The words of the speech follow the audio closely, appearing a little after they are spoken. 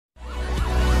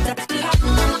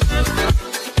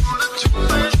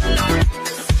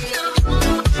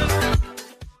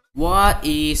What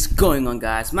is going on,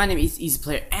 guys? My name is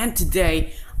EasyPlayer, and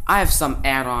today I have some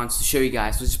add-ons to show you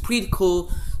guys, which is pretty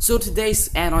cool. So today's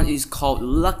add-on is called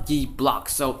Lucky Block.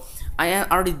 So I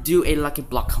already do a Lucky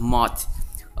Block mod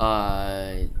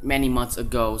many months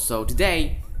ago. So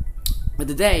today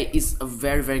is a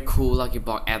very cool Lucky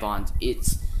Block add-on.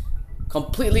 It's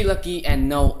completely lucky and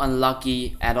no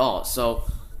unlucky at all. So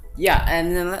yeah,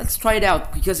 and then let's try it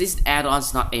out because this add-on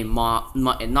is not a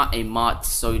mod,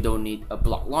 so you don't need a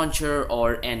block launcher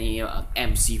or any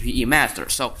MCPE master.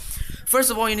 So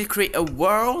first of all, you need to create a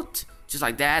world just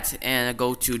like that, and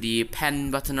go to the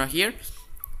pen button right here,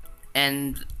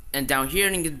 and down here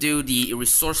you can do the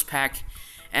resource pack.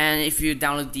 And if you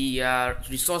download the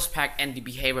resource pack and the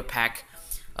behavior pack,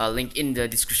 link in the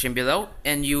description below,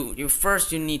 and you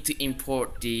first need to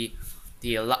import the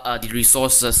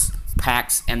resources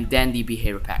packs and then the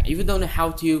behavior pack. If you don't know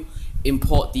how to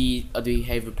import the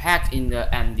behavior pack and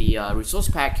the resource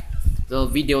pack, the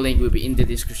video link will be in the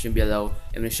description below,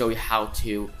 and will show you how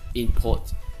to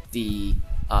import the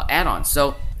add-on.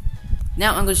 So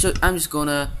now I'm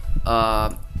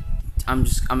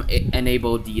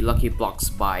enable the Lucky Blocks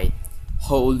by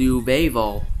Holy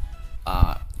Wavel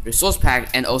resource pack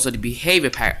and also the behavior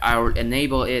pack. I will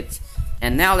enable it,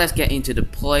 and now let's get into the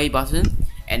play button.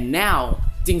 And now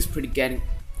things getting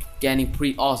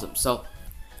pretty awesome. So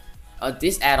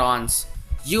these add-ons,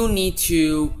 you need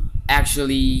to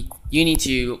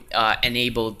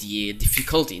enable the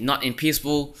difficulty, not in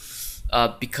peaceful,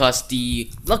 because the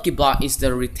Lucky Block is the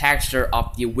retexture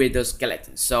of the wither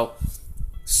skeleton. So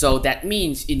that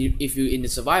means if you're in the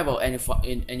survival and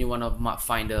you want to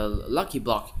find a Lucky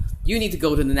Block, you need to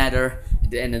go to the Nether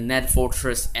and the Nether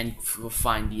Fortress and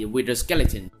find the wither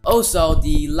skeleton. Also,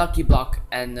 the Lucky Block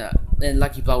and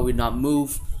Lucky Block will not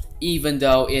move even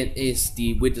though it is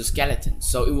the wither skeleton.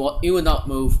 So it will not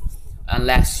move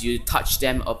unless you touch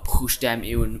them or push them.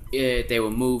 They will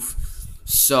move.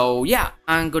 So yeah,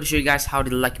 I'm going to show you guys how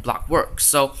the Lucky Block works.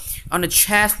 So on the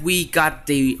chest we got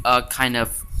the kind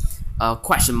of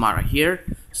question mark right here.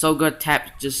 So go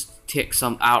tap, just take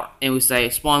some out, and we say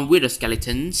spawn wither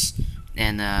skeletons,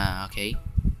 and okay,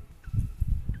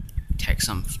 take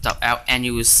some stuff out, and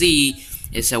you will see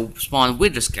it's a spawn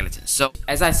wither skeleton. So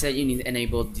as I said, you need to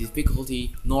enable the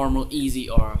difficulty normal, easy,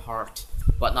 or hard,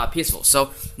 but not peaceful.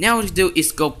 So now what you do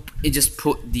is just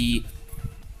put the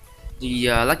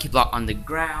Lucky Block on the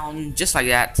ground just like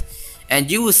that,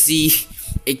 and you will see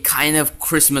a kind of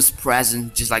Christmas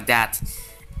present just like that.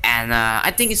 And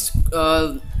I think it's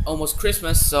almost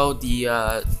Christmas, so the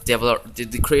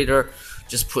creator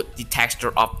just put the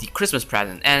texture of the Christmas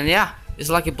present. And yeah,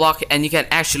 it's like a block, and you can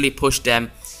actually push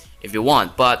them if you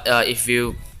want. But if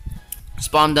you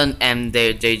spawn them and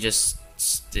they just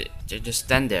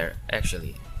stand there,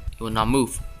 actually it will not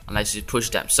move unless you push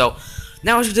them. So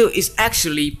now what you do is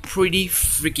actually pretty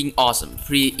freaking awesome,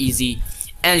 pretty easy,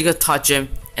 and you can touch them,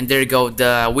 and there you go,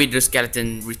 the wither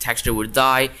skeleton retexture will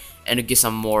die, and you get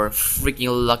some more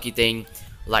freaking lucky thing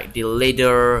like the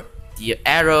leather, the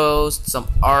arrows, some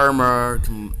armor,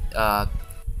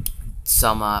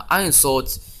 some iron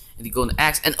swords, and the golden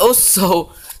axe, and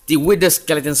also the wither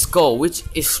skeleton skull, which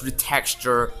is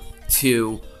retexture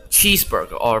to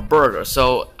cheeseburger or burger.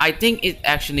 So I think it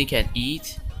actually can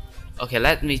eat. Okay,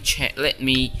 let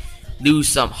me lose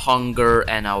some hunger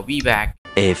and I'll be back.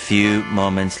 A few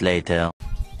moments later.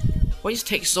 Why does it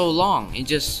take so long? It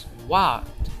just, wow.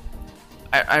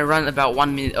 I run about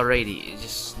 1 minute already. It's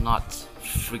just not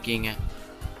freaking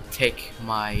take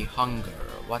my hunger.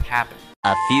 What happened?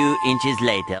 A few inches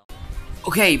later.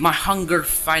 Okay, my hunger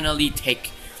finally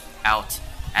take out,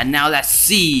 and now let's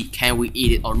see, can we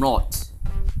eat it or not?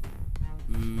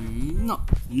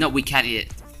 No, we can't eat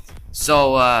it.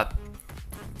 So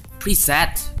pretty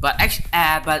sad, but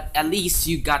at least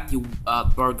you got the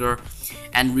burger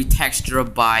and retexture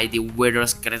by the wither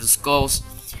skeleton skulls.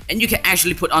 And you can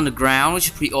actually put on the ground, which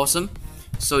is pretty awesome.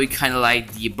 So you kind of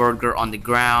like the burger on the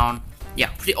ground. Yeah,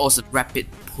 pretty awesome. Rapid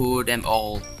put them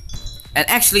all. And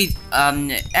actually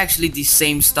the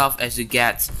same stuff as you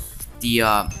get the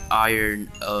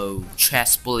iron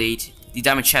chest plate, the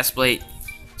diamond chest plate,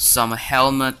 some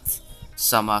helmet,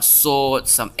 some sword,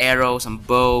 some arrows, some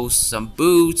bows, some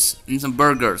boots, and some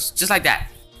burgers, just like that.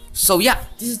 So yeah,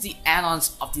 this is the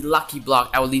add-ons of the Lucky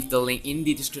Block. I will leave the link in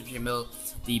the description below.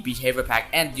 The behavior pack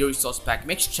and the resource pack,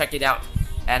 make sure to check it out.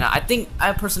 And I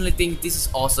personally think this is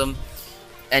awesome,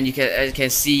 and as you can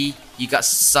see, you got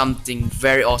something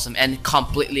very awesome and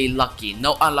completely lucky,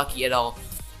 no unlucky at all.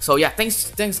 So yeah,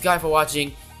 thanks guys for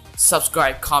watching.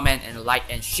 Subscribe, comment, and like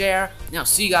and share. Now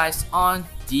see you guys on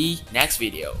the next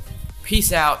video.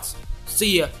 Peace out,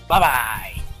 see ya, bye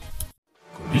bye.